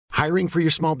Hiring for your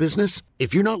small business?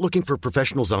 If you're not looking for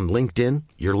professionals on LinkedIn,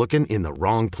 you're looking in the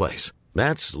wrong place.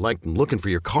 That's like looking for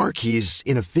your car keys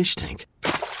in a fish tank.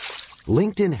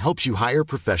 LinkedIn helps you hire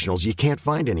professionals you can't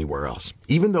find anywhere else,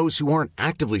 even those who aren't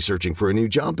actively searching for a new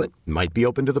job but might be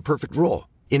open to the perfect role.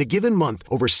 In a given month,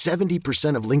 over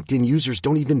 70% of LinkedIn users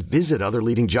don't even visit other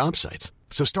leading job sites.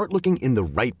 So start looking in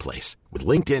the right place. With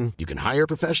LinkedIn, you can hire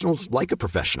professionals like a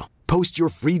professional. Post your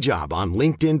free job on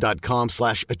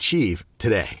linkedin.com/achieve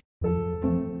today.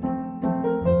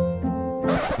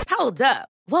 Hold up.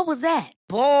 What was that?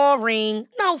 Boring.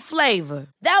 No flavor.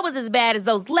 That was as bad as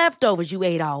those leftovers you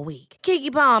ate all week.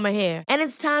 Keke Palmer here. And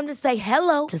it's time to say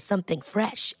hello to something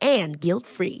fresh and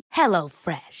guilt-free. Hello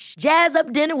Fresh. Jazz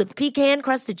up dinner with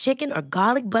pecan-crusted chicken or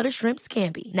garlic butter shrimp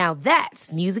scampi. Now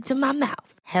that's music to my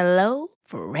mouth. Hello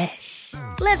Fresh.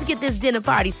 Let's get this dinner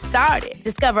party started.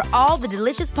 Discover all the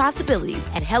delicious possibilities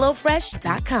at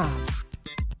hellofresh.com.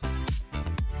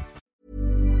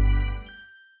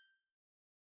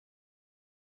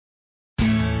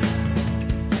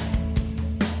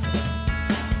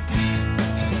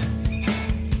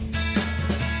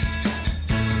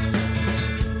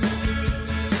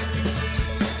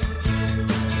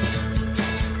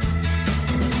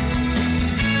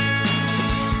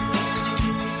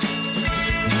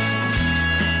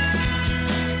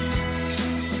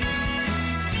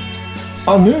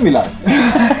 Ja, nu är vi live.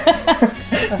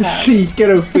 Kikar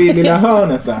upp i lilla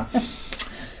hörnet där.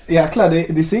 Jäklar,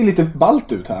 det ser lite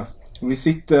ballt ut här. Vi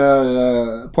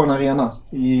sitter på en arena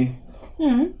i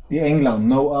England.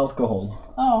 No alcohol.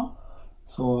 Ja.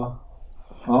 Så,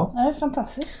 ja. Det är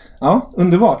fantastiskt. Ja,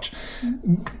 underbart.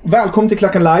 Välkommen till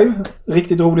Klacken Live.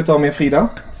 Riktigt roligt att ha med Frida.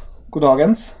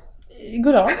 Goddagens.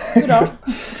 God dag.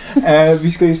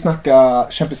 Vi ska ju snacka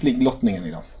Champions League-lottningen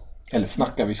idag. Eller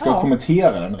snacka, vi ska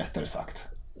kommentera den rättare sagt.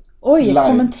 Oj, live,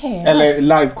 kommentera. Eller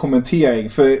live-kommentering.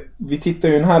 För vi tittar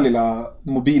ju den här lilla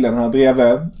mobilen här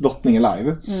bredvid lottningen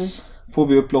live. Får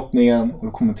vi upp lottningen och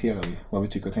då kommenterar vi vad vi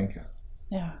tycker och tänker.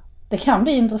 Ja, det kan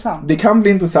bli intressant. Det kan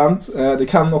bli intressant. Det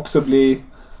kan också bli...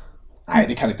 Nej,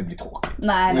 det kan inte bli tråkigt.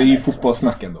 Nej, det är ju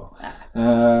fotbollssnacken då.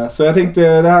 Så jag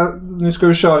tänkte, nu ska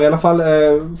vi köra i alla fall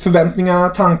förväntningarna,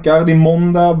 tankar. Det är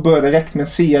måndag, börjar direkt med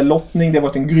CL-lottning. Det har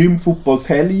varit en grym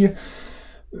fotbollshelg.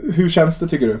 Hur känns det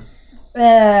tycker du?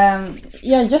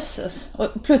 Ja, jösses. Och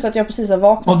plus att jag precis har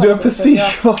vaknat. Och du har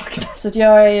precis vaknat. Så att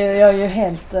jag är ju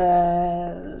helt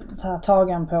så här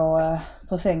tagen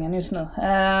på sängen just nu.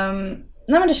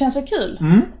 Nej, men det känns väl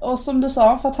kul. Och som du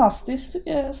sa, fantastiskt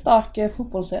stark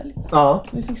fotbollshelg. Ja.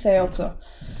 Vi fick se också.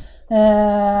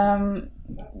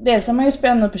 Dels är man ju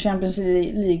spänd på Champions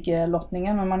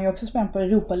League-lottningen, men man är ju också spänd på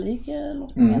Europa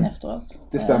League-lottningen efteråt.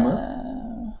 Det stämmer.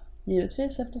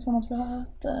 Givetvis, eftersom att vi har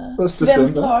ett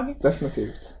svenskt lag.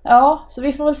 Definitivt. Ja, så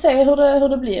vi får väl se hur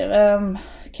det blir.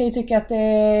 Kan ju tycka att det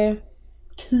är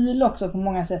kul också på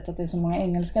många sätt att det är så många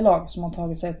engelska lag som har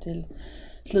tagit sig till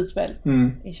slutspel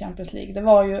i Champions League. Det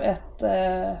var ju ett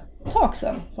tag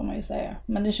sedan får man ju säga.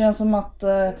 Men det känns som att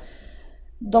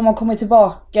de har kommit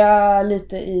tillbaka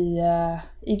lite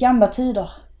i gamla tider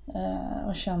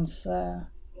och känns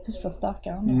hyfsat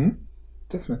starka.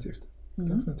 Definitivt.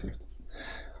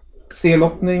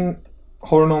 C-lottning,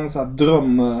 har du någon så här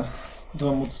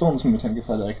drömmotstånd som du tänker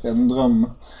så här direkt? En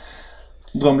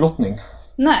drömlottning?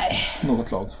 Nej.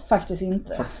 Något lag? Faktiskt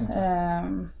inte.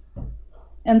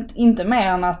 Inte mer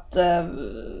än att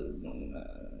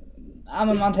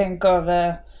men man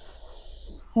tänker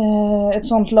ett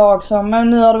sånt lag som, men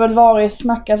nu har det väl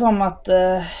snackas om att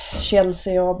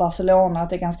Chelsea och Barcelona, att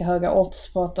det är ganska höga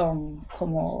odds på att de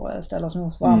kommer att ställas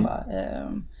mot varandra.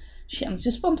 Känns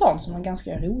ju spontant som en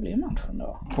ganska rolig match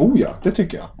ändå. Oh ja, det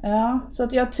tycker jag. Ja, så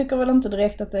att jag tycker väl inte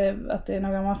direkt att det är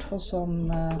några matcher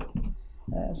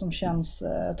som känns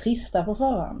trista på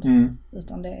förhand.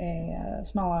 Utan det är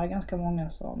snarare ganska många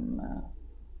som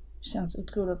känns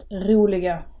otroligt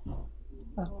roliga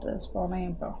att spana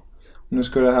in på. Nu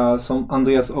ska det här som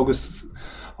Andreas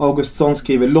Augustsson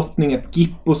skriver, lottning ett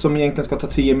gippo som egentligen ska ta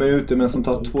 10 minuter men som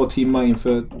tar 2 timmar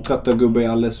inför trötta gubbar i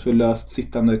alldeles för löst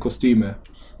sittande kostymer.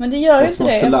 Men det gör ju inte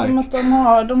det eftersom att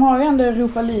de har ju ändå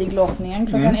Europa League-lottningen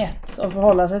klockan 1 att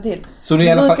förhålla sig till. Så det är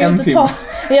i alla fall en timme.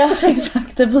 Ja,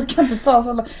 exakt. Det brukar inte ta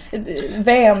så.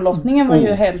 VM-lottningen var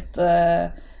ju helt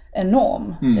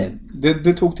enorm.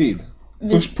 Det tog tid.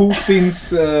 Först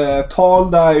Putins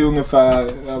tal där i ungefär,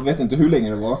 jag vet inte hur länge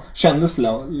det var. Kändes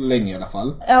länge i alla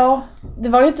fall. Ja, det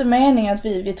var ju inte meningen att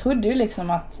vi trodde ju liksom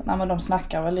att men de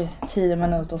snackar väl i 10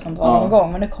 minuter som drar de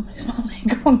igång. Men det kom liksom aldrig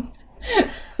igång.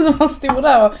 Så man stod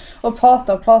där och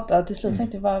pratade. Till slut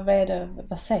tänkte jag,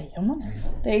 vad säger man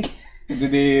ens?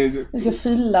 Vi ska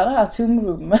fylla det här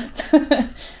tomrummet.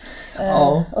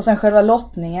 Och sen själva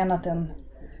lottningen, att den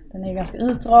är ju ganska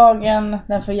utdragen.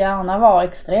 Den får gärna vara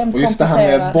extremt komplicerad. Och just det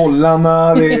här med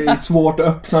bollarna, det är svårt att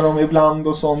öppna dem ibland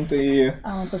och sånt.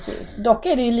 Ja, men precis. Dock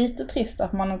är det ju lite trist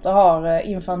att man inte har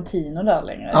Infantino där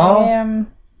längre. Ja.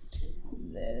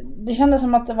 Det kändes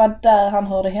som att det var där han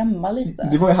hörde hemma lite.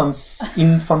 Det var ju hans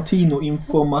Infantino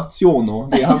Informationo.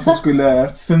 Det är han som skulle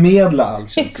förmedla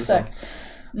allt. Exakt.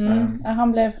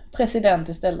 Han blev president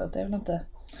istället. Det är väl inte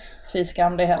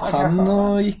fiskam det heller.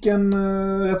 Han gick en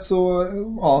rätt så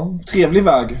trevlig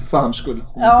väg för hans skull.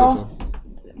 Ja,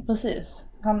 precis.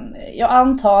 Jag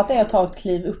antar att det är att ta ett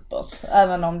kliv uppåt.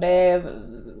 Även om det är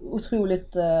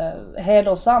otroligt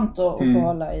hedersamt att få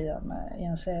hålla i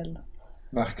en CL.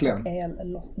 Verkligen.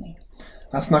 El-lottning.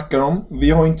 Jag snackar om,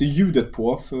 vi har inte ljudet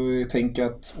på för jag tänker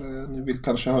att ni vill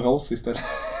kanske höra oss istället.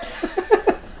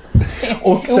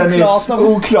 Och sen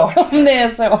oklart om det är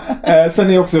så. Sen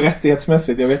är det också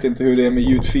rättighetsmässigt, jag vet inte hur det är med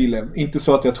ljudfilen. Inte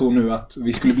så att jag tror nu att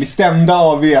vi skulle bli stämda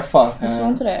av UEFA. Du tror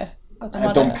inte det?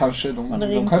 Att de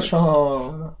kanske har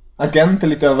agenter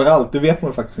lite överallt, det vet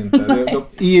man faktiskt inte. De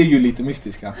är ju lite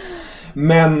mystiska.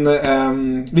 Men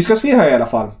vi ska se här i alla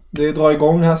fall. Det drar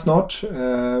igång här snart.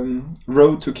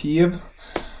 Road to Kiev.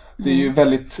 Det är ju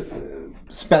väldigt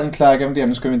spänt läge med det.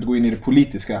 Nu ska vi inte gå in i det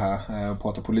politiska här och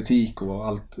prata politik och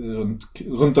allt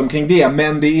runt omkring det.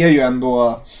 Men det är ju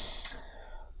ändå...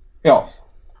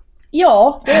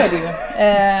 Ja, det är det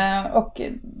ju. Och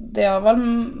det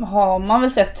har man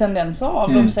väl sett tendenser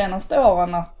av de senaste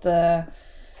åren att...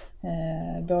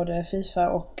 både FIFA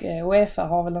och UEFA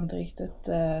har väl inte riktigt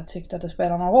tyckt att det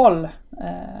spelar någon roll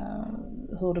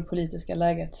hur det politiska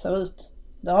läget ser ut.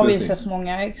 Det har vi sett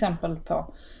många exempel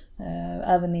på.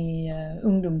 Även i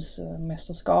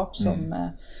ungdomsmästerskap som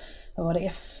vad var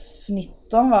det,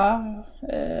 F19 va?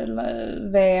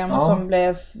 VM som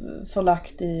blev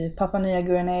förlagt i Papua Nya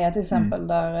Guinea till exempel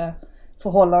där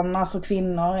förhållandena för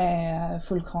kvinnor är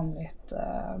fullkomligt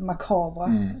makabra.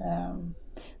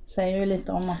 Säger ju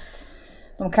lite om att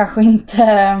de kanske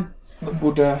inte... De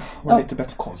borde ha lite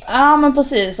bättre koll. Ja, men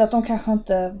precis. Att de kanske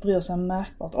inte bryr sig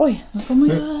märkbart. Oj, nu kommer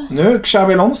Nu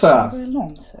Xabi Alonso här.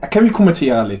 Kan vi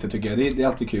kommentera lite tycker jag. Det är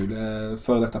alltid kul.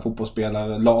 Före detta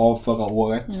fotbollsspelare la av förra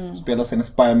året. Spelade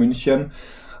senast Bayern München.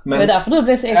 Men, det är därför du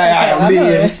blev så exalterad. Det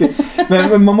är riktigt.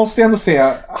 Men man måste ju ändå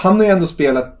säga, han har ju ändå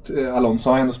spelat, Alonso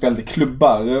har ändå spelat i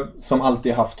klubbar som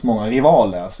alltid haft många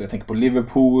rivaler. Alltså jag tänker på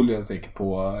Liverpool, jag tänker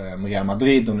på Real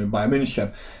Madrid och nu Bayern München.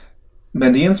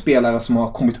 Men det är en spelare som har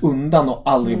kommit undan och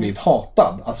aldrig blivit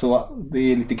hatad. Alltså det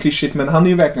är lite klyschigt, men han är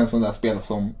ju verkligen en sån där spelare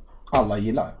som alla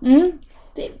gillar.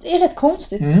 Det är rätt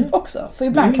konstigt också. För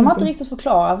ibland kan man inte riktigt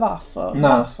förklara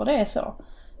varför det är så.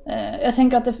 Jag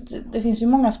tänker att det finns ju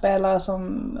många spelare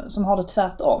som har det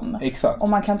tvärtom. Exakt. Och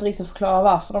man kan inte riktigt förklara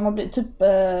varför. De har blivit typ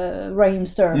Raheem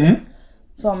Sterling.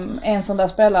 Som en sån där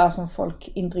spelare som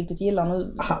folk inte riktigt gillar.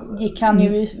 Nu gick han ju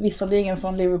visserligen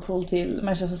från Liverpool till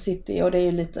Manchester City och det är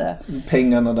ju lite...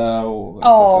 pengarna där och...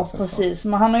 Ja, precis.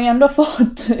 Men han har ju ändå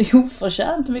fått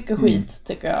oförtjänt mycket skit,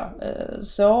 tycker jag.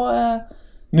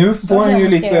 Nu får han ju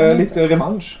lite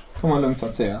revansch, får man lugnt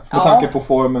att säga. Med tanke på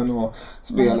formen och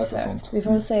spelet och sånt. Vi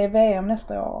får väl se i VM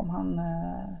nästa år om han...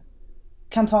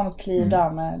 kan ta något kliv där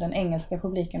med den engelska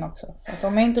publiken också. För att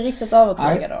de är inte riktigt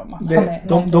övertygade om att han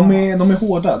är de är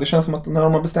hårda. Det känns som att när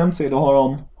de har bestämt sig, då har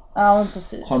de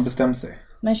bestämt sig.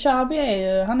 Men Xabi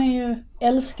är ju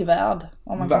älskvärd,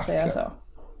 om man kan säga så.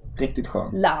 Riktigt skön.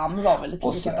 Lam var väl lite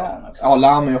likadan också. Ja,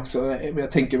 Lam är också.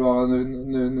 Jag tänker bara,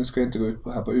 nu ska jag inte gå ut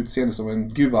här på utseende som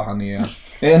en gud vad han är.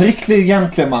 En riktig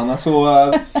gentleman. Alltså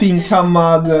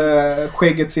finkammad,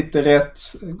 skägget sitter rätt,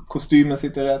 kostymen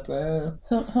sitter rätt.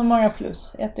 Hur många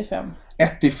plus? 1-5?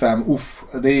 1-5,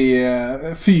 det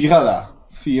är 4 där.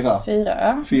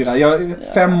 4.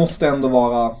 5 måste ändå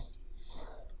vara...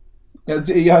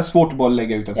 Jag har svårt att bara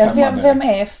lägga ut en 5. Vem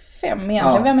är 5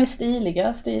 egentligen? Vem är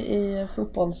stiligast i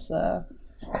fotbolls...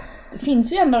 Det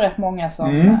finns ju ändå rätt många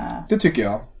som... det tycker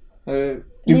jag.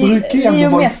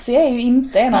 Leo Messi är ju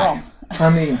inte en av dem.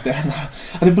 Han är inte en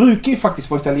av... Det brukar ju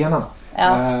faktiskt vara italienarna.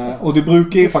 Och det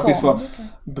brukar ju faktiskt vara...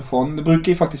 Buffon. Det brukar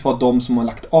ju faktiskt vara de som har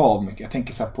lagt av mycket. Jag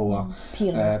tänker så här på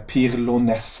Pirlo,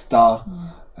 Nesta...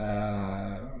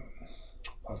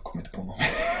 Jag kommer inte på någon.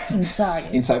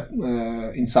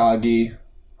 Inzaghi.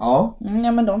 Ja.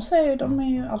 Ja, men de är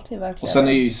ju alltid verkligen. Och sen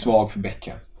är ju svag för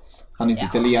Beckham. Han är inte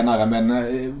italienare,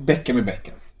 men Beckham är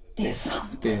Beckham. Det är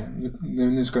sant.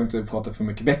 Nu ska vi inte prata för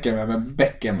mycket Beckham, men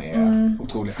Beckham är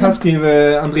otrolig. Här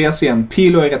skriver Andreas igen.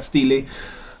 Pirlo är rätt stilig.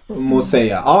 Må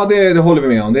säga. Ja, det håller vi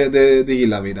med om. Det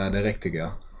gillar vi där direkt tycker jag.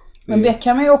 Men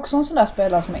Beckham är ju också en sån där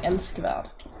spelare som är älskvärd.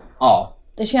 Ja.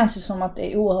 Det känns ju som att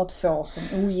det är oerhört få som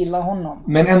ogillar honom.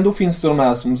 Men ändå finns det de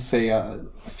här som säger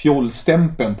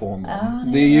fjollstämpeln på honom.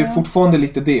 Det är ju fortfarande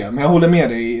lite det. Men jag håller med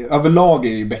dig. Överlag är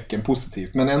ju Bäcken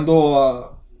positivt. Men ändå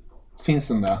finns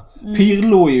den där.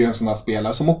 Pirlo är ju en sån där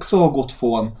spelare som också har gått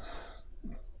från...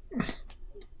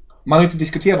 Man har ju inte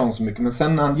diskuterat honom så mycket. Men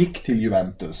sen när han gick till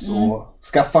Juventus och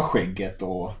skaffade skägget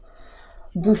och...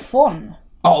 Buffon.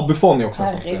 Ja, Buffon är också en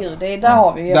sån spelare. Herregud, där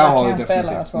har vi ju verkligen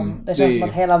spelare som det känns som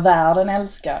att hela världen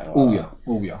älskar. Oh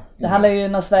ja. Det handlade ju,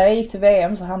 när Sverige gick till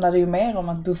VM så handlade det ju mer om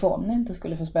att Buffon inte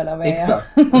skulle få spela VM.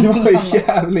 Exakt. Det var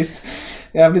ju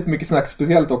jävligt mycket snack,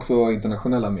 speciellt också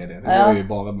internationella medier. Det var ju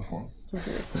bara Buffon.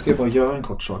 Precis. Jag ska bara göra en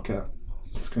kort sak här.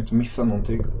 Jag ska inte missa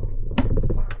någonting.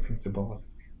 Jag tänkte bara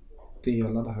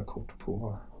dela det här kort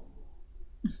på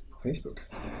Facebook.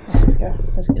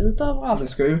 Det ska ut överallt. Det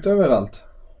ska ut överallt.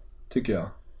 Tycker jag.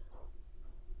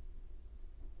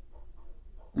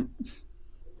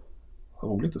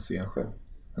 Vad roligt att se en själv.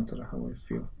 Vänta, det här var ju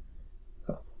fel.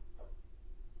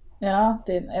 Ja,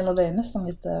 det är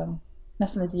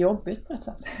nästan lite jobbigt på ett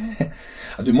sätt.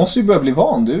 Ja, du måste ju börja bli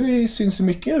van. Du syns ju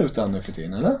mycket utan nu för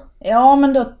tiden, eller? Ja,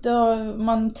 men då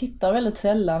man tittar väldigt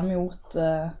sällan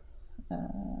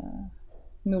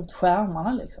mot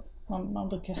skärmarna liksom. Man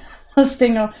brukar jag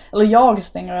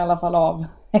stänger i alla fall av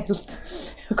helt.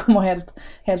 Jag kommer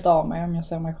helt av mig om jag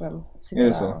ser mig själv sitta är det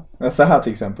där. Så? Ja, så här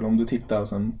till exempel, om du tittar och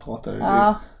sen pratar du.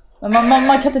 Ja, men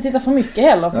man kan inte titta för mycket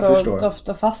heller för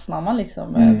då fastnar man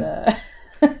liksom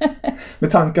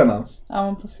med tankarna. Ja,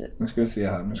 men precis. Nu ska vi se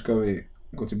här. Nu ska vi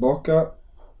gå tillbaka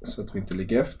så att vi inte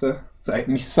ligger efter. Nej,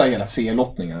 missa hela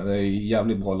C-lottningar. Det är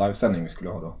jävligt bra livesändning vi skulle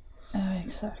ha då. Ja,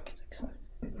 exakt.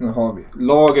 Nu har vi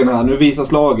lagen här. Nu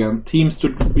visas lagen. Teams to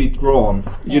beat drawn.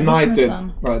 United.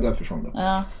 Nej, där försvann det.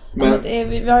 Ja. Men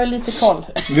vi har ju lite koll.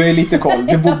 Vi har ju lite koll.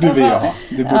 Det borde vi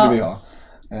ha.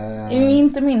 Det är ju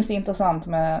inte minst intressant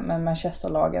med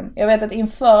Manchester-lagen. Jag vet att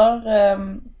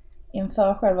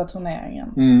inför själva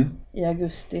turneringen i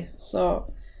augusti så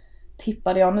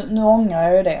tippade jag, nu ångrar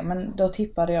jag ju det, men då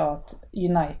tippade jag att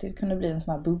United kunde bli en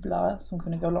sån här bubblare som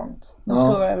kunde gå långt. Nu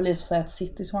tror jag väl i och för sig att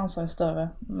Citys chanser är större,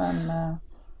 men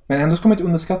ändå ska man inte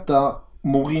underskatta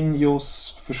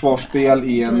Mourinhos försvarsspel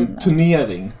i en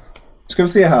turnering. Ska vi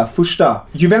se här, första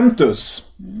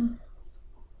Juventus.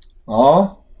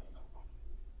 Ja.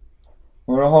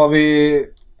 Och då har vi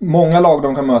många lag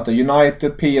de kan möta.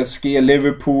 United, PSG,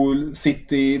 Liverpool,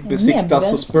 City,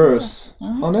 Besiktas och Spurs.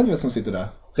 Ja, Nedved som sitter där.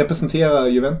 Representerar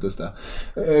Juventus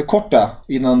där. Korta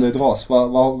innan det dras.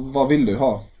 Vad vill du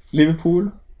ha?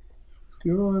 Liverpool?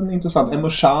 Det var en intressant. Emre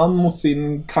Can mot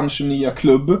sin kanske nya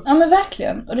klubb. Ja, men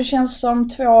verkligen. Och det känns som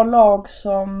två lag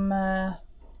som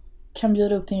kan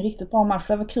bjuda upp till en riktigt bra match.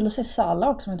 Det var kul att se Salah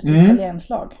också med ett italienskt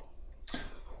lag.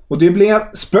 Och det blev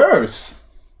Spurs.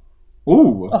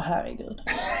 Herregud.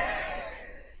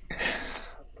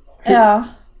 Ja.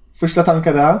 Första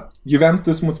tankar där.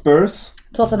 Juventus mot Spurs.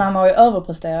 Tottenham har ju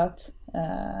överpresterat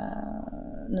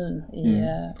nu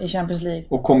i Champions League.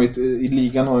 Och kommit i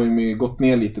ligan har ju gått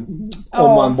ner lite.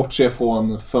 Om man bortser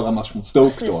från förra match mot Stoke.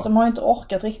 Precis, då. De har ju inte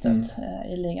orkat riktigt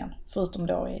i ligan. Förutom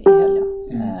då i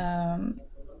helgen.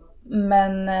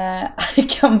 Men det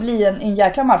kan bli en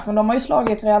jäkla match. Men de har ju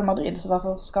slagit Real Madrid. Så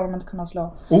varför ska de inte kunna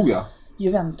slå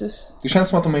Juventus? Det känns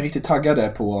som att de är riktigt taggade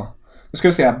på, nu ska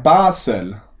jag säga,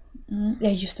 Basel. Ja,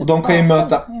 just det. Och de kan ju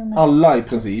möta alla i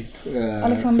princip.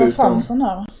 Alexander Fransson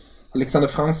här. Alexander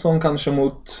Fransson kanske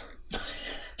mot...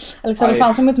 Alexander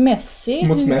Fransson mot Messi.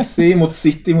 Mot Messi, mot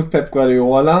City, mot Pep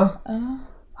Guardiola.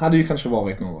 Hade ju kanske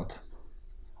varit något.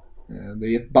 Det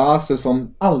är ett Basel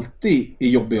som alltid är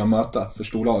jobbig att möta för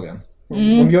storlagen.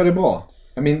 De gör det bra.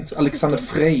 Jag minns Alexander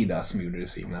Frey där som gjorde det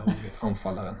så himla roligt.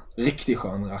 Anfallaren. Riktigt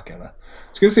skön rackare.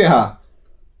 Ska vi se här.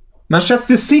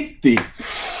 Manchester City.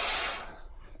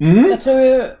 Jag tror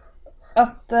ju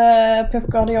att Pep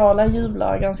Guardiola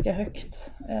jublar ganska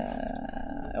högt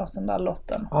åt den där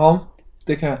lotten. Ja,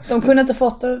 det kan jag. De kunde inte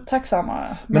fått det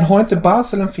tacksammare. Men har inte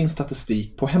Basel en fin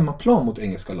statistik på hemmaplan mot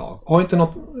engelska lag?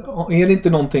 Är det inte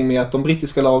någonting med att de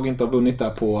brittiska lag inte har vunnit där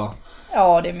på...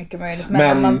 Ja, det är mycket möjligt.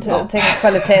 Men om man tänker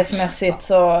kvalitetsmässigt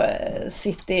så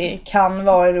City kan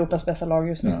vara Europas bästa lag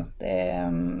just nu. Det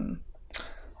är,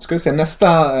 ska vi se,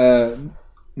 nästa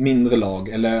mindre lag,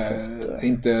 eller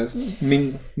inte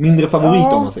mindre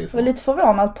favorit om man säger så. Jag var lite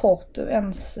förvånad att Porto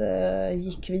ens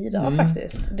gick vidare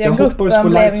faktiskt. Den gruppen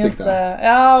blev ju inte...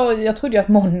 Ja, och jag trodde ju att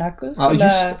Monaco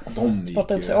skulle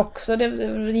spotta upp sig också. Det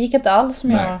gick inte alls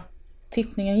med.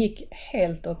 Tippningen gick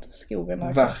helt åt skogen.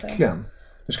 Verkligen.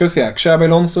 Nu ska vi se. Xabi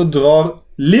Alonso drar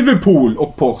Liverpool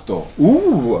och Porto.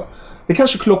 Det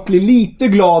kanske Klopp blir lite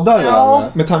gladare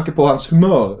över, med tanke på hans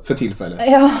humör för tillfället.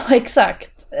 Ja,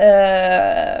 exakt.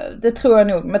 Det tror jag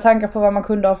nog. Med tanke på vad man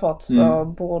kunde ha fått så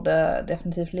borde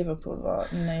definitivt Liverpool vara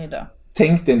nöjda.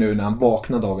 Tänk dig nu när han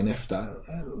vaknar dagen efter.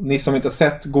 Ni som inte har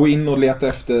sett, gå in och leta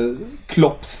efter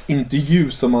Klopps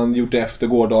intervju som han gjorde efter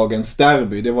gårdagens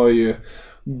derby. Det var ju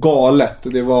galet.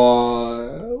 Det var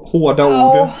hårda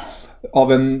ord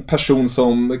av en person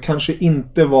som kanske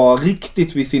inte var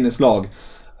riktigt vid sinneslag.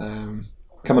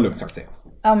 Kan man lugnt sagt säga.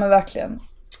 Ja, men verkligen.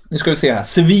 Nu ska vi se här.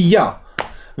 Sevilla.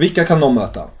 Vilka kan de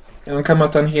möta? De kan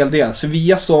möta en hel del.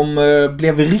 Sevilla som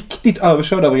blev riktigt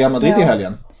överkörda av Real Madrid i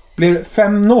helgen. Blev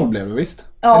 5-0 blev det, visst?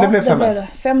 Ja, eller blev 5-1? Det blev det.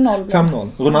 5-0. 5-0.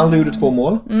 Ronaldo gjorde 2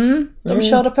 mål. De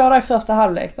körde på där i första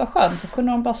halvlek. Det var skönt. Så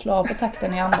kunde de bara slå av på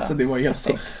takten i andra. Alltså det var helt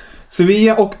stort.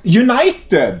 Sevilla och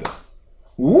United.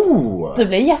 Du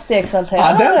blev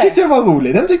jätteexalterad. Ja, den tyckte jag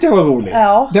var rolig.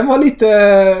 Ja. Den var lite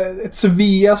ett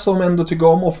Sevilla som ändå tycker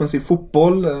om offensiv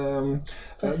fotboll.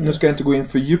 Nu ska jag inte gå in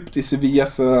för djupt i Sevilla,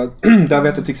 för där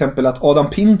vet jag till exempel att Adam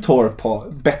Pintorp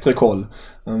har bättre koll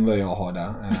än vad jag har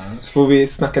där. Så får vi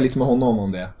snacka lite med honom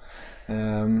om det.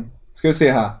 Ska vi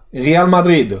se här. Real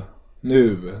Madrid.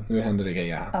 Nu händer det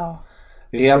grejer här. Ja.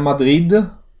 Real Madrid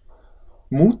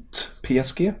mot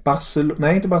PSG,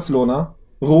 nej inte Barcelona,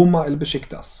 Roma eller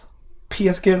Besiktas.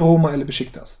 PSG, Roma eller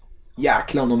Besiktas.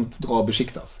 Jäklar om de drar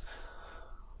Besiktas.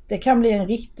 Det kan bli en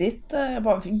riktigt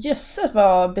bra. Jösses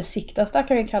vad Besiktas där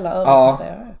kan vi kalla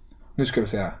överpresterar. Ja, nu ska vi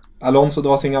se här. Alonso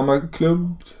drar sin gamla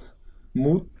klubb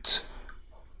mot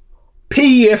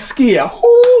PSG.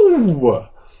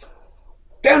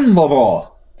 Den var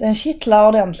bra. Den kittlar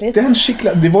ordentligt.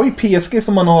 Det var ju PSG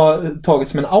som man har tagit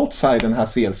som en outsider den här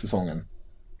CL-säsongen.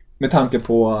 Med tanke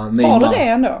på Neymar. Har du det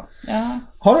ändå? Ja.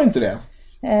 Har du inte det?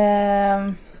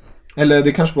 Eller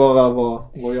det kanske bara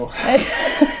var jag.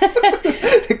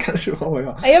 Det kanske var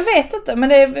jag. Jag vet inte, men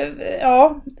det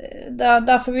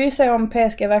där får vi ju se om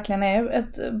PSG verkligen är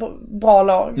ett bra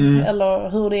lag. Eller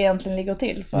hur det egentligen ligger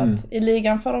till. För att i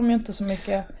ligan får de ju inte så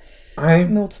mycket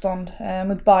motstånd.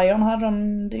 Mot Bayern hade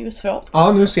de det ju svårt.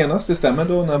 Ja, nu senast det stämmer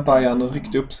då när Bayern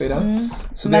ryckte upp sig där.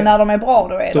 Så men när de är bra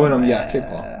då är de jäkligt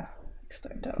bra.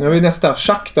 Nu har vi nästa.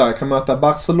 Shakhtar kan möta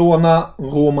Barcelona,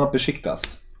 Roma, Besiktas.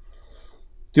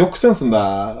 Det är också en sån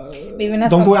där...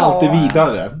 De går alltid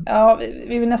vidare. Ja,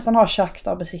 vi vill nästan ha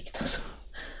Shakhtar och Besiktas.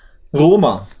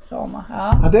 Roma, ja.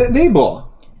 Det är bra.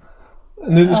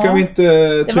 Nu ska vi inte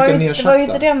trycka ner Shakhtar. Det var ju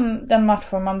inte den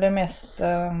matchen man blev mest...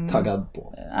 taggad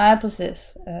på. Nej,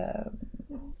 precis.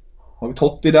 Har vi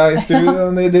Totti där i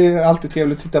studion. Det är alltid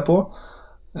trevligt att titta på.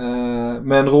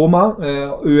 Men Roma,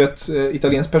 ur ett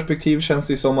italienskt perspektiv känns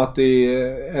det som att det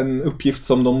är en uppgift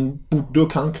som de borde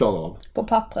och kan klara av. På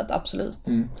pappret, absolut.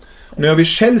 Nu har vi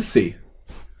Chelsea.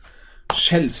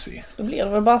 Då blir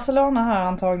det väl Barcelona här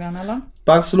antagligen, eller?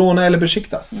 Barcelona eller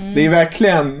Besiktas. Det är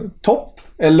verkligen topp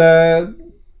eller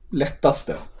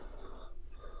lättaste.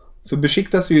 För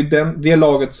Besiktas är ju det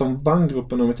laget som vann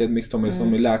gruppen om jag inte misstar mig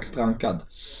som är lägst rankad.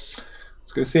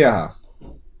 Ska vi se här.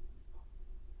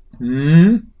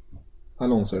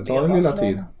 Alonso, det tar en lilla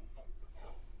tid.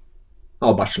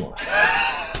 Ja, Barcelona.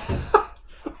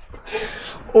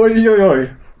 Oj.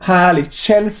 Härligt.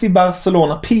 Chelsea,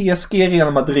 Barcelona, PSG,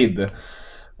 Real Madrid.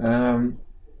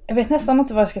 Jag vet nästan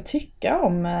inte vad jag ska tycka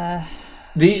om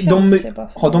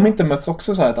har de inte mötts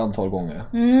också så här ett antal gånger?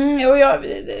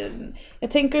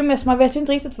 Jag tänker ju mest, man vet ju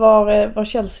inte riktigt var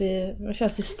Chelsea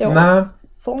står. Nej.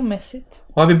 Formmässigt.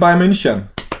 Har vi Bayern München?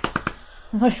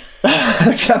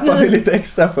 Klappar vi lite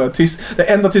extra för det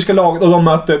enda tyska laget och de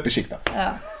möter upp i Besiktas.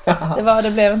 Ja.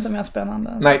 Det blev inte mer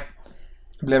spännande. Nej.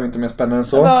 Det blev inte mer spännande än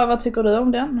så. Vad tycker du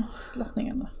om den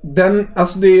lottningen då?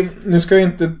 Nu ska jag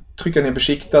inte trycka ner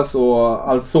Besiktas och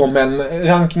allt så, men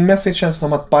rankingmässigt känns det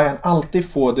som att Bayern alltid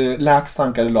får det lägst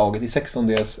rankade laget i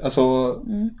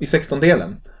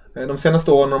 16-delen. De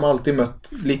senaste åren har de alltid mött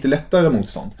lite lättare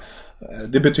motstånd.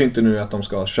 Det betyder inte nu att de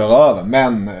ska köra över,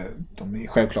 men de är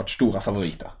självklart stora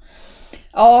favoriter.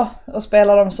 Ja, och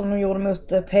spelar de som de gjorde mot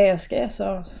PSG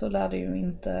så lär det ju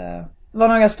inte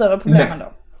vara några större problem ändå.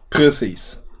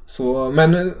 Precis. Så,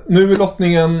 men nu är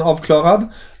lottningen avklarad.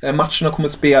 Matcherna kommer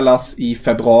spelas i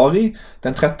februari,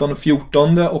 den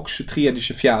 13-14 och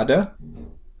 23-24.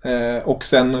 Och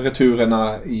sen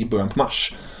returerna i början på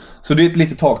mars. Så det är ett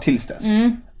litet tag tills dess.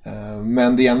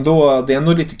 Men det är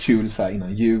ändå lite kul så här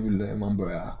innan jul man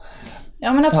börjar.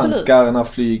 Ja, men absolut. Tankarna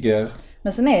flyger.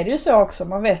 Men sen är det ju så också,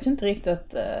 man vet ju inte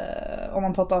riktigt om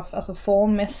man pratar alltså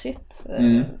formmässigt.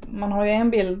 Man har ju en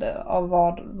bild av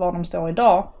var de står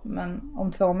idag, men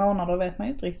om 2 månader vet man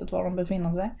ju inte riktigt var de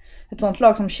befinner sig. Ett sånt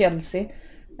lag som Chelsea,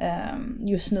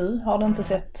 just nu har det inte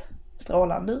sett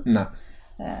strålande ut. Nej.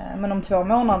 Men om 2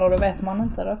 månader, då vet man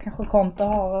inte. Då kanske Conte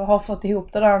har fått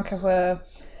ihop det där. Han kanske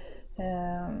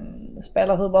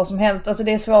spelar hur bra som helst. Alltså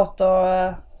det är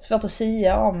svårt att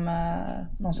säga om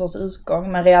någon sorts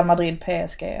utgång. Men Real Madrid,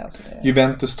 PSG. Alltså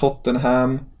Juventus,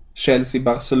 Tottenham, Chelsea,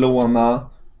 Barcelona.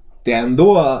 Det är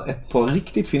ändå ett par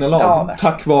riktigt fina lag. Ja,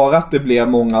 tack vare att det blev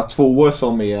många tvåor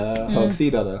som är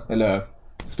högsidade. Eller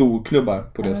storklubbar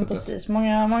på det sättet. Precis,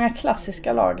 många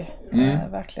klassiska lag.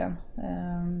 Verkligen.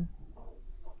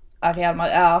 Real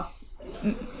Madrid,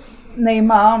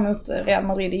 Neymar mot Real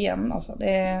Madrid igen. Alltså,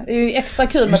 det är ju extra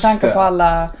kul med tanke på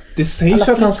alla. Det sägs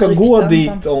att han ska gå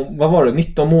dit om, vad var det,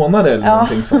 19 månader eller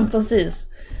någonting sånt. Precis.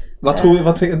 Vad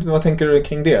tänker du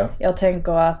kring det? Jag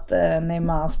tänker att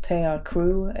Neymars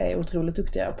PR-crew är otroligt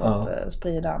duktiga på att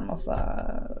sprida en massa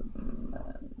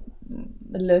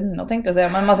lögner, tänkte jag säga,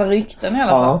 men en massa rykten i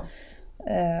alla fall.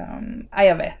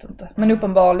 Jag vet inte. Men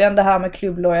uppenbarligen det här med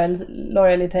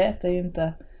klubblojalitet är ju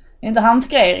inte hans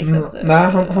grej riktigt.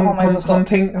 Nej,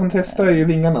 han testar ju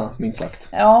vingarna, minst sagt.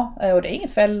 Ja, och det är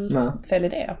inget fel i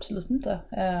det, absolut inte.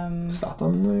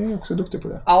 Zlatan är ju också duktig på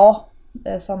det. Ja, det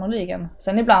är sannoliken.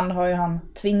 Sen ibland har ju han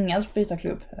tvingats byta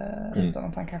klubb utan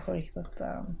att han kanske riktigt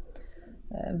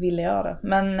ville göra det.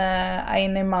 Men i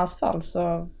Neymars fall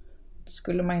så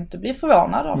skulle man inte bli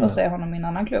förvånad av att se honom i en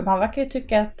annan klubb. Han verkar ju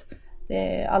tycka att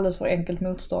det är alldeles för enkelt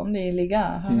motstånd i liga.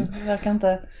 Han verkar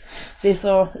inte bli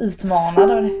så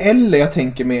utmanad. Eller jag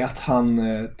tänker mig att han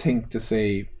tänkte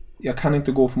sig, jag kan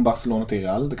inte gå från Barcelona till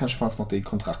Real. Det kanske fanns något i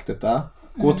kontraktet där.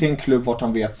 Gå till en klubb vart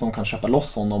han vet som kan köpa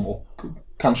loss honom och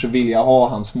kanske vilja ha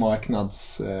hans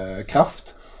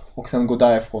marknadskraft. Och sen gå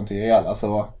därifrån till Real.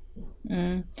 Alltså...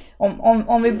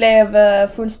 Om vi blev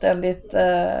fullständigt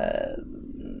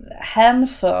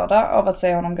hänförda av att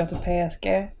se honom gå till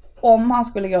PSG, om han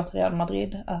skulle gå till Real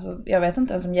Madrid, alltså jag vet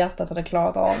inte ens om hjärtat hade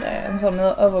klarat av det, en sån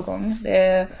övergång.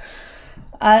 Det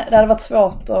hade varit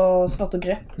svårt att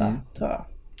greppa, tror jag.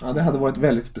 Ja, det hade varit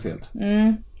väldigt speciellt.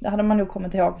 Det hade man nog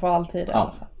kommit ihåg för alltid i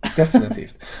alla fall.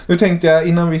 Definitivt. Nu tänkte jag,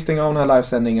 innan vi stänger av den här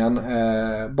livesändningen,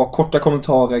 bara korta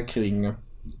kommentarer kring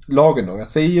lagen då. Jag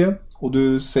säger, och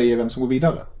du säger vem som går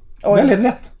vidare. Väldigt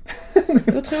lätt.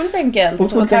 Otroligt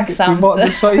enkelt och tacksamt.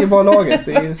 Du säger bara laget,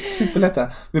 det är superlätt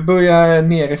här. Vi börjar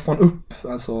nerifrån upp,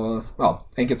 alltså,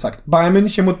 enkelt sagt. Bayern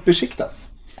München mot Besiktas.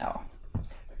 Ja.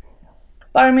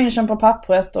 Bayern München på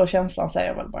pappret, och känslan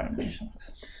säger väl Bayern München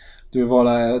också. Du var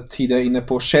där tidigare inne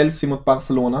på Chelsea mot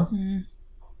Barcelona.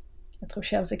 Jag tror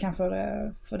Chelsea kan få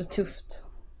det tufft.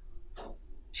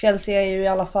 Chelsea är ju i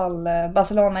alla fall,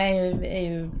 Barcelona är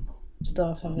ju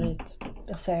större favorit.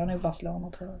 Jag säger nog Barcelona,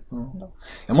 tror jag.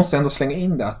 Jag måste ändå slänga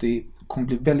in det att det kommer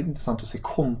bli väldigt intressant att se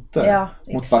Conte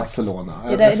mot Barcelona.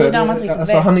 Det är där man inte riktigt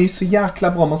vet. Han är ju så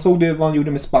jäkla bra. Man såg det vad han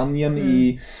gjorde med Spanien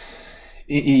i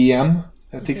EM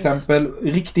till exempel.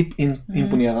 Riktigt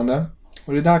imponerande.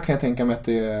 Och det där kan jag tänka mig att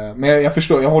det är... Men jag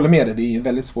förstår, jag håller med dig. Det är en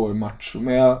väldigt svår match.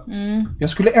 Men jag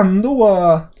skulle ändå...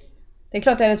 Det är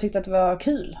klart att jag hade tyckt att det var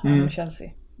kul om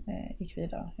Chelsea gick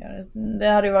vidare. Det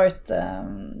hade ju varit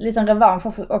liten revansch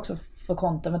också för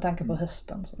Conte med tanke på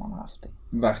hösten som han har haft.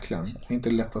 Verkligen, inte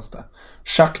det lättaste.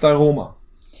 Shakhtar Roma.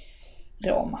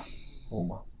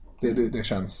 Det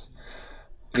känns.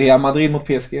 Real Madrid mot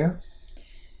PSG.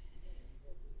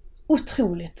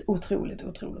 Otroligt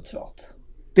svårt.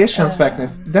 Det känns verkligen,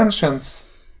 den känns...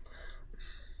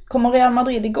 Kommer Real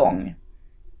Madrid igång,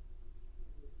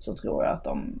 så tror jag att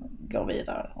de går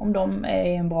vidare. Om de är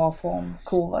i en bra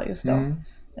formkurva just då.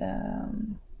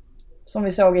 Som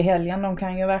vi såg i helgen, de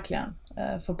kan ju verkligen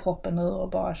få proppen ur och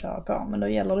bara köra på. Men då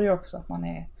gäller det ju också att man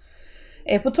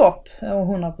är på topp och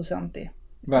 100%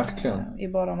 verkligen i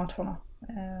båda matcherna.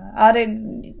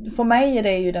 För mig är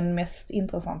det ju den mest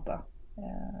intressanta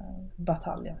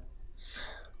bataljen.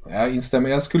 Jag instämmer.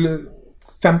 Jag skulle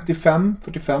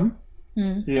 55-45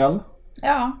 Real.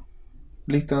 Ja.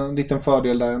 Liten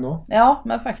fördel där ändå. Ja,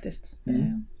 men faktiskt.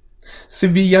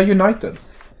 Sevilla United.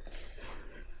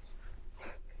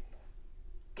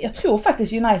 Jag tror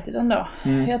faktiskt United ändå.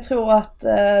 Jag tror att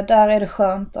där är det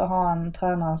skönt att ha en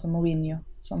tränare som Mourinho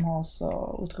som har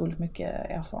så otroligt mycket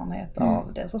erfarenhet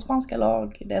av dels av spanska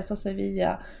lag, dels av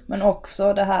Sevilla, men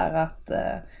också det här att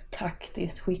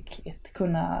taktiskt skickligt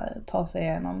kunna ta sig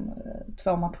igenom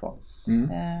 2 matcher.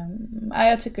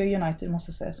 Jag tycker United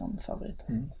måste ses som favorit.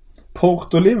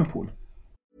 Porto Liverpool.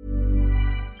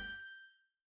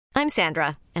 I'm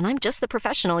Sandra, and I'm just the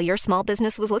professional your small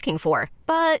business was looking for.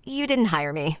 But you didn't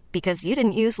hire me because you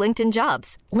didn't use LinkedIn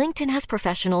Jobs. LinkedIn has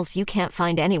professionals you can't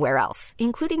find anywhere else,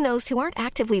 including those who aren't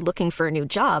actively looking for a new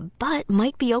job, but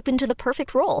might be open to the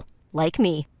perfect role, like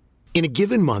me. In a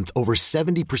given month, over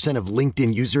 70% of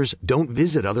LinkedIn users don't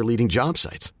visit other leading job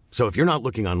sites. So if you're not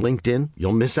looking on LinkedIn,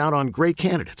 you'll miss out on great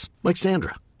candidates like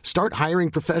Sandra. Start hiring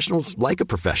professionals like a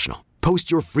professional.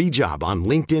 Post your free job on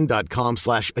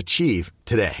linkedin.com/achieve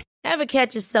today. Ever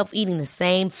catch yourself eating the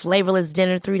same flavorless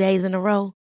dinner 3 days in a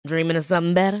row? Dreaming of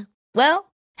something better?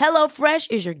 Well,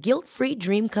 HelloFresh is your guilt-free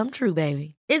dream come true,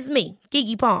 baby. It's me,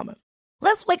 Keke Palmer.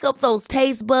 Let's wake up those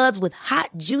taste buds with hot,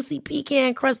 juicy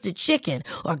pecan-crusted chicken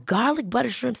or garlic butter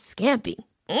shrimp scampi.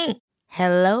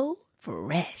 Hello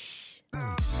Fresh.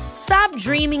 Stop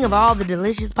dreaming of all the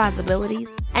delicious possibilities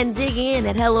and dig in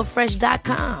at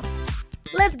HelloFresh.com.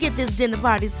 Let's get this dinner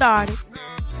party started.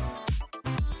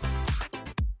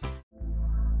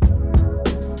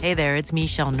 Hey there, it's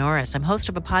Michelle Norris. I'm host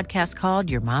of a podcast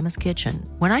called Your Mama's Kitchen.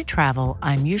 When I travel,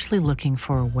 I'm usually looking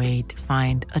for a way to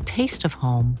find a taste of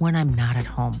home when I'm not at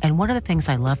home. And one of the things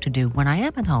I love to do when I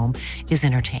am at home is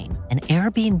entertain. And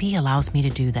Airbnb allows me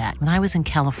to do that. When I was in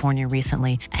California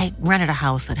recently, I rented a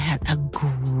house that had a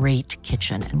great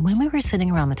kitchen. And when we were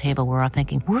sitting around the table, we were all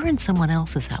thinking, we're in someone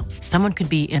else's house. Someone could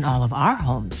be in all of our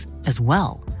homes as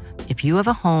well. If you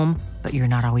have a home, but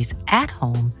you're not always at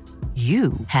home,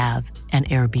 you have an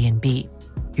Airbnb.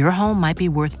 Your home might be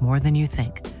worth more than you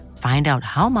think. Find out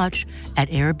how much at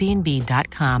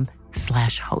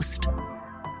airbnb.com/host.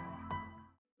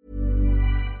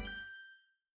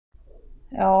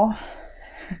 Ja,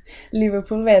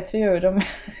 Liverpool vet vi ju.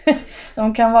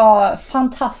 De kan vara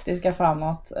fantastiska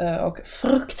framåt och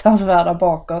fruktansvärda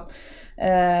bakåt.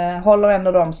 Håller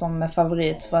ändå dem som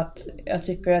favorit för att jag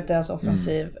tycker att deras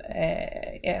offensiv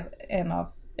är en av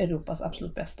Europas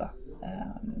absolut bästa.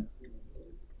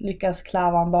 Lyckas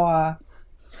Klavan bara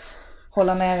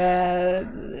hålla ner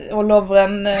och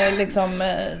Lovren liksom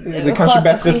det är kanske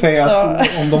bättre att säga att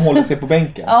om de håller sig på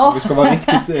bänken. Vi ska vara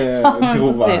riktigt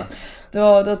grova.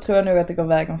 Då tror jag nog att det går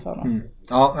vägen för dem.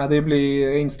 Ja, det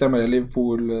blir instämmande.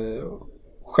 Liverpool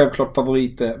självklart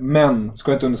favoriter, men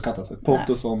ska inte underskattas. Ett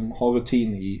Porto som har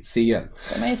rutin i CL.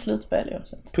 De är i slutspel ju.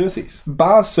 Precis.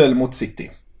 Basel mot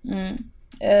City.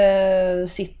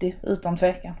 City, utan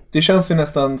tvekan. Det känns ju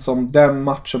nästan som den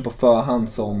matchen på förhand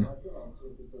som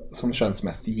känns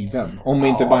mest given. Om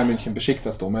inte Bayern München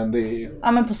besiktas då, men det är...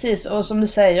 Ja, men precis. Och som du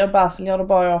säger, Basel gör det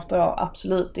bara efter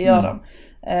absolut, det gör de.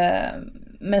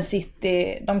 Men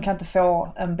City, de kan inte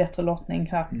få en bättre lottning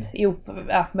knappt.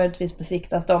 Möjligtvis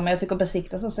besiktas de, men jag tycker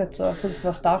besiktas har sett så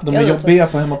fruktansvärt starka ut. De är jobbiga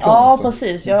på hemmaplan. Ja, också.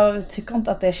 Precis. Jag tycker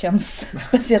inte att det känns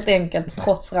speciellt enkelt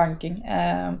trots ranking.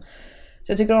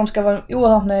 Så jag tycker de ska vara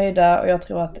oerhört nöjda och jag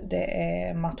tror att det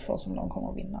är matcher som de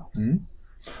kommer att vinna.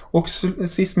 Och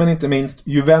sist men inte minst,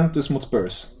 Juventus mot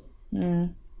Spurs.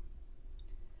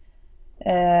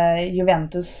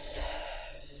 Juventus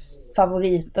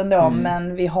favoriten då,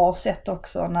 men vi har sett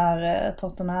också när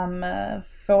Tottenham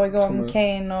får igång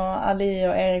Kane och Ali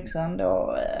och Eriksen,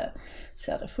 då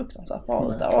ser det fruktansvärt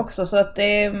bra ut där också. Så att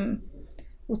det är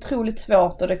otroligt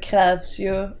svårt och det krävs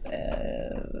ju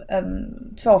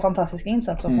två fantastiska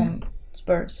insatser från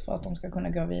Spurs för att de ska kunna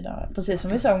gå vidare. Precis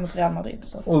som vi såg mot Real Madrid.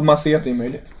 Så att... Och man ser att det är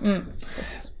möjligt.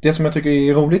 Precis. Det som jag tycker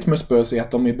är roligt med Spurs är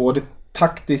att de är både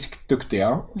taktiskt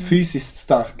duktiga, fysiskt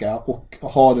starka och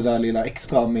har det där lilla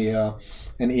extra med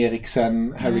en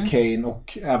Eriksen, Harry Kane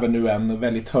och även nu en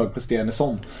väldigt högpresterande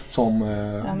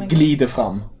som glider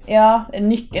fram. Ja,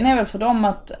 nyckeln är väl för dem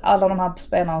att alla de här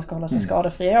spelarna ska hålla sig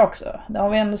skadefria också. Det har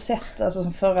vi ändå sett, alltså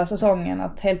som förra säsongen,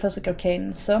 att helt plötsligt går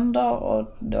Kane sönder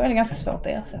och då är det ganska svårt att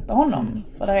ersätta honom.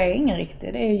 För det är ingen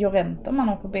riktig, det är Llorente man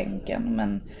har på bänken,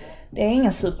 men det är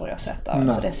ingen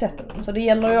superersättare på det sättet. Så det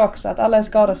gäller ju också att alla är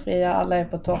skadefria, alla är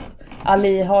på topp.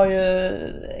 Ali har ju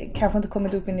kanske inte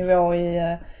kommit upp i nivå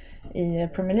i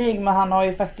Premier League, men han har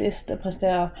ju faktiskt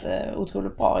presterat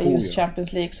otroligt bra i just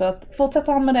Champions League. Så att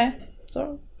fortsätter han med det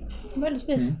så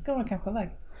möjligtvis går det kanske iväg.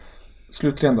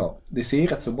 Slutligen då, det ser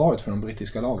rätt så bra ut för de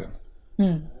brittiska lagen.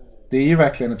 Det är ju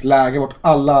verkligen ett läge vart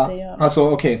alla, alltså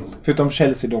okej, förutom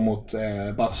Chelsea då mot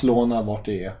Barcelona vart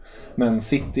det är, men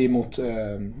City mot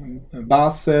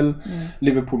Basel,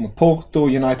 Liverpool mot Porto,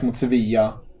 United mot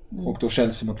Sevilla och då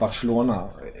Chelsea mot Barcelona.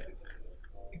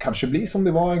 Kanske blir som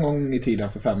det var en gång i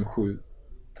tiden för 5,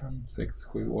 6,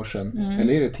 7 år sedan.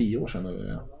 Eller är det 10 år sedan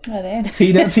nu? Ja, det är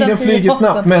tiden flyger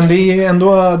snabbt, men det är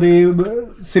ändå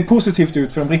ser positivt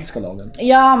ut för de brittiska lagen.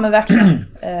 Ja, men verkligen.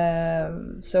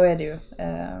 Så är det ju.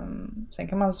 Sen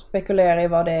kan man spekulera i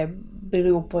vad det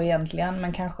beror på egentligen,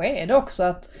 men kanske är det också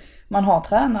att man har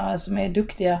tränare som är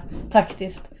duktiga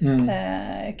taktiskt,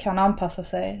 kan anpassa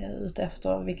sig ut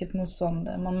efter vilket motstånd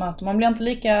man möter. Man blir inte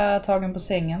lika tagen på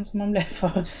sängen som man blev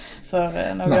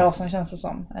för några år sedan, känns det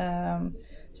som.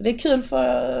 Så det är kul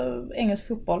för engelsk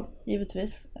fotboll,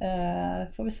 givetvis.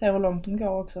 Får vi se hur långt de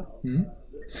går också.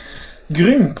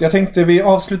 Grymt! Jag tänkte vi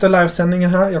avslutar livesändningen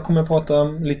här. Jag kommer att prata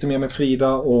lite mer med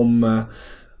Frida om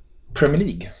Premier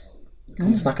League. Jag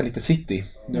kommer snacka lite City.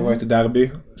 Det har varit ett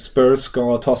derby. Spurs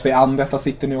ska ta sig an detta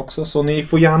City nu också. Så ni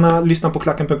får gärna lyssna på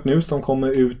klacken.nu som kommer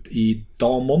ut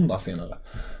idag måndag senare.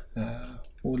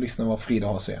 Och lyssna vad Frida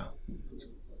har att säga.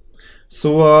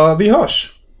 Så vi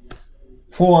hörs.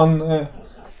 Från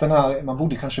den här, man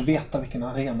borde kanske veta vilken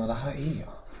arena det här är.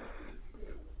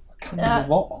 Vad kan det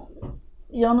vara?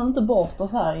 Gör nu inte bort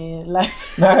oss här i live.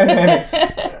 Nej.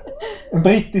 En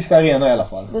brittisk arena i alla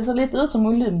fall. Det ser lite ut som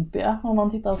Olympia om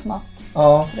man tittar snabbt.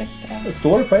 Ja.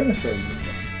 Står det på engelska?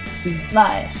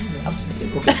 Nej, absolut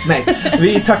inte. Okay. Nej,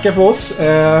 vi tackar för oss.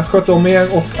 Sköt om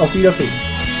er och auf Wiedersehen.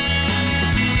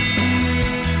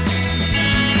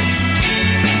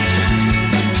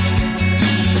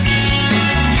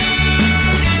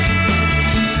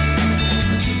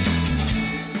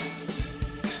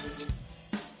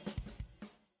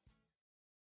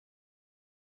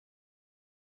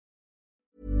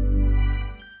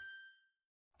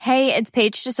 Hey, it's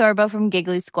Paige DeSorbo from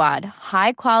Giggly Squad.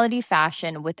 High quality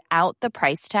fashion without the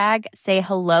price tag. Say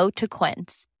hello to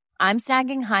Quince. I'm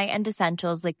snagging high-end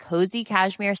essentials like cozy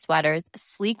cashmere sweaters,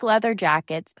 sleek leather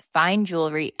jackets, fine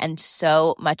jewelry, and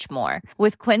so much more.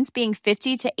 With Quince being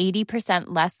 50 to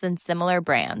 80% less than similar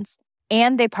brands.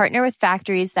 And they partner with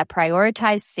factories that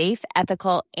prioritize safe,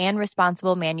 ethical, and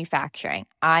responsible manufacturing.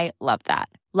 I love that.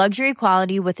 Luxury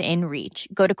quality within reach.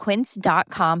 Go to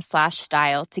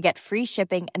quince.com/style to get free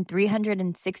shipping and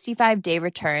 365-day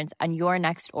returns on your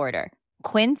next order.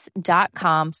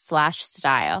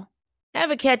 Quince.com/style.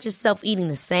 Ever catch yourself eating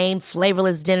the same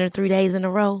flavorless dinner 3 days in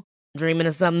a row? Dreaming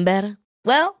of something better?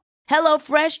 Well,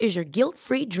 HelloFresh is your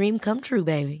guilt-free dream come true,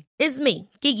 baby. It's me,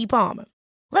 Keke Palmer.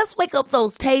 Let's wake up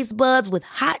those taste buds with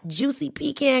hot, juicy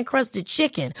pecan-crusted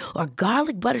chicken or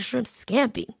garlic butter shrimp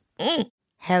scampi.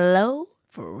 Hello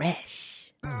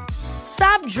Fresh.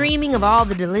 Stop dreaming of all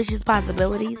the delicious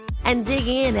possibilities and dig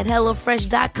in at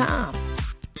HelloFresh.com.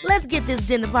 Let's get this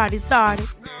dinner party started.